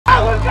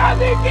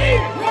Gandhi ki!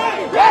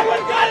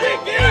 Rahul Gandhi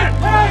ki!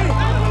 Rahul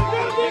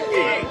Gandhi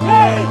ki!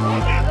 Gandhi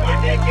ki!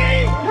 Gandhi ki!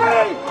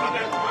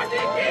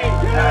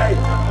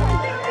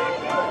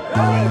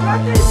 Rahul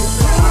Gandhi!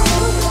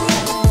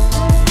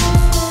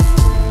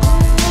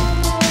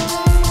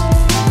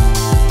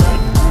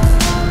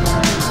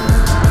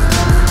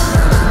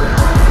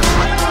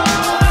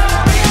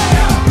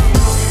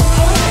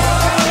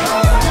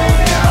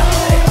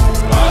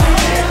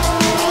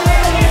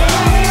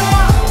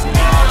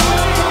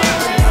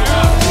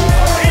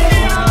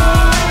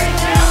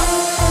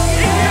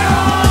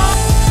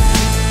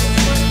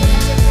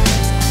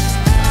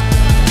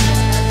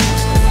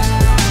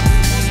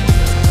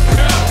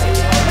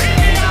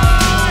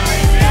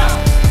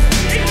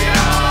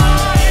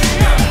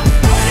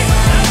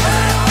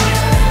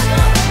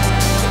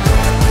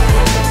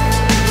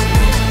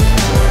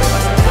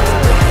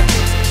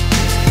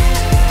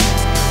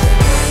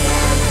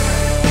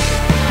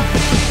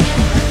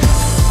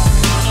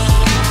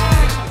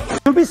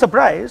 You'll be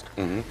surprised.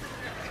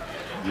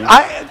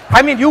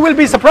 I mean, you will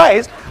be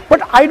surprised,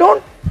 but I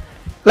don't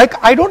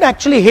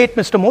actually hate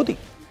Mr. Modi.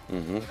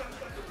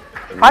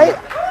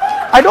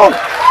 I don't.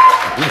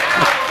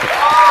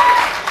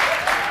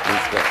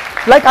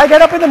 Like, I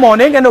get up in the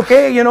morning and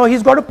okay, you know,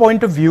 he's got a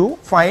point of view,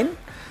 fine.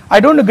 I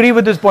don't agree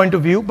with his point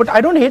of view, but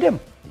I don't hate him.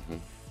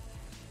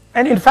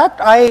 And in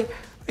fact,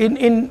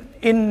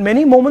 in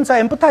many moments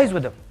I empathize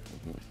with him.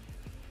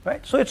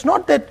 Right? So it's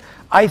not that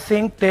I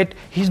think that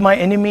he's my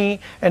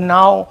enemy and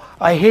now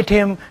I hate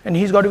him and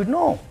he's got to be,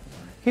 no.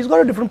 He's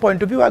got a different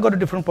point of view, I got a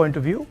different point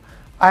of view.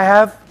 I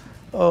have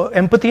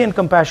empathy and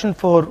compassion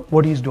for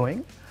what he's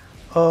doing.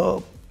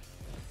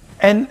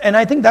 And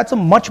I think that's a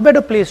much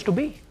better place to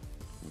be.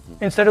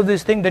 Instead of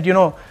this thing that, you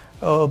know,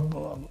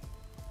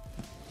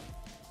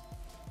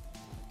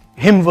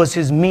 him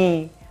versus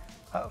me,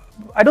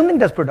 I don't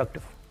think that's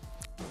productive.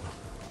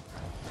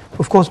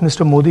 Of course,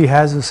 Mr. Modi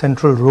has a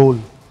central role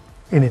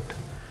in it.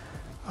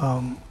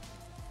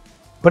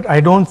 But I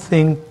don't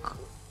think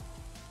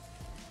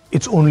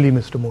it's only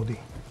Mr. Modi.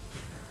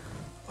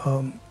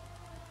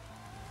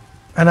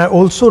 And I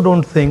also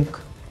don't think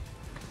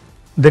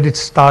that it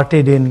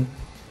started in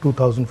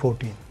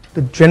 2014.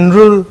 The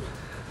general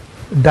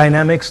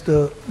dynamics,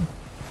 the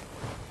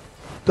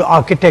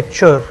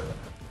architecture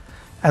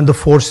and the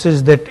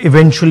forces that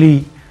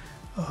eventually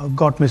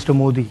got Mr.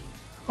 Modi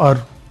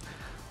are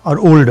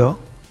older.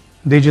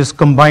 They just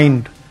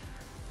combined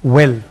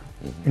well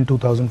in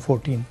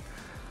 2014.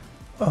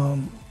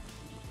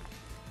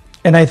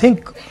 And I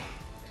think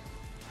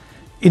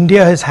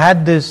India has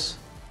had this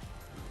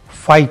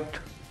fight.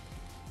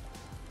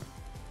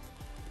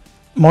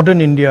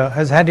 Modern India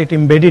has had it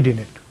embedded in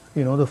it,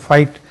 you know, the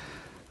fight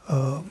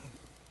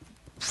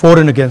for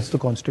and against the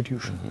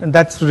constitution. And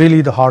that's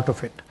really the heart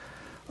of it.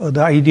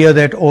 The idea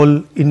that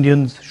all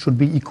Indians should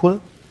be equal,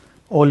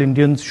 all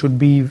Indians should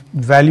be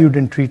valued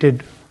and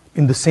treated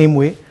in the same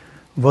way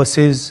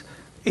versus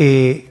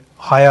a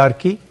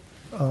hierarchy.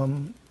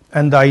 And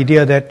the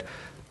idea that,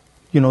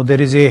 you know,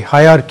 there is a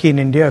hierarchy in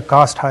India, a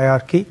caste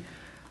hierarchy,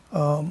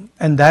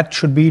 and that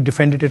should be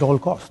defended at all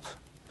costs.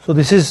 So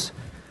this is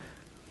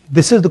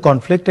the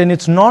conflict, and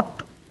it's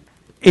not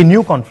a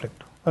new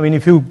conflict. I mean,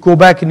 if you go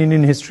back in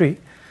Indian history,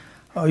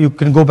 you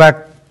can go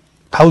back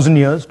 1,000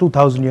 years,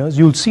 2,000 years,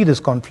 you'll see this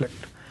conflict.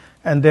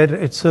 And there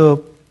it's a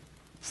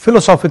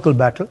philosophical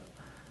battle,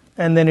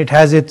 and then it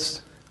has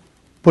its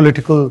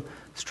political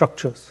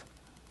structures.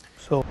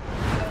 So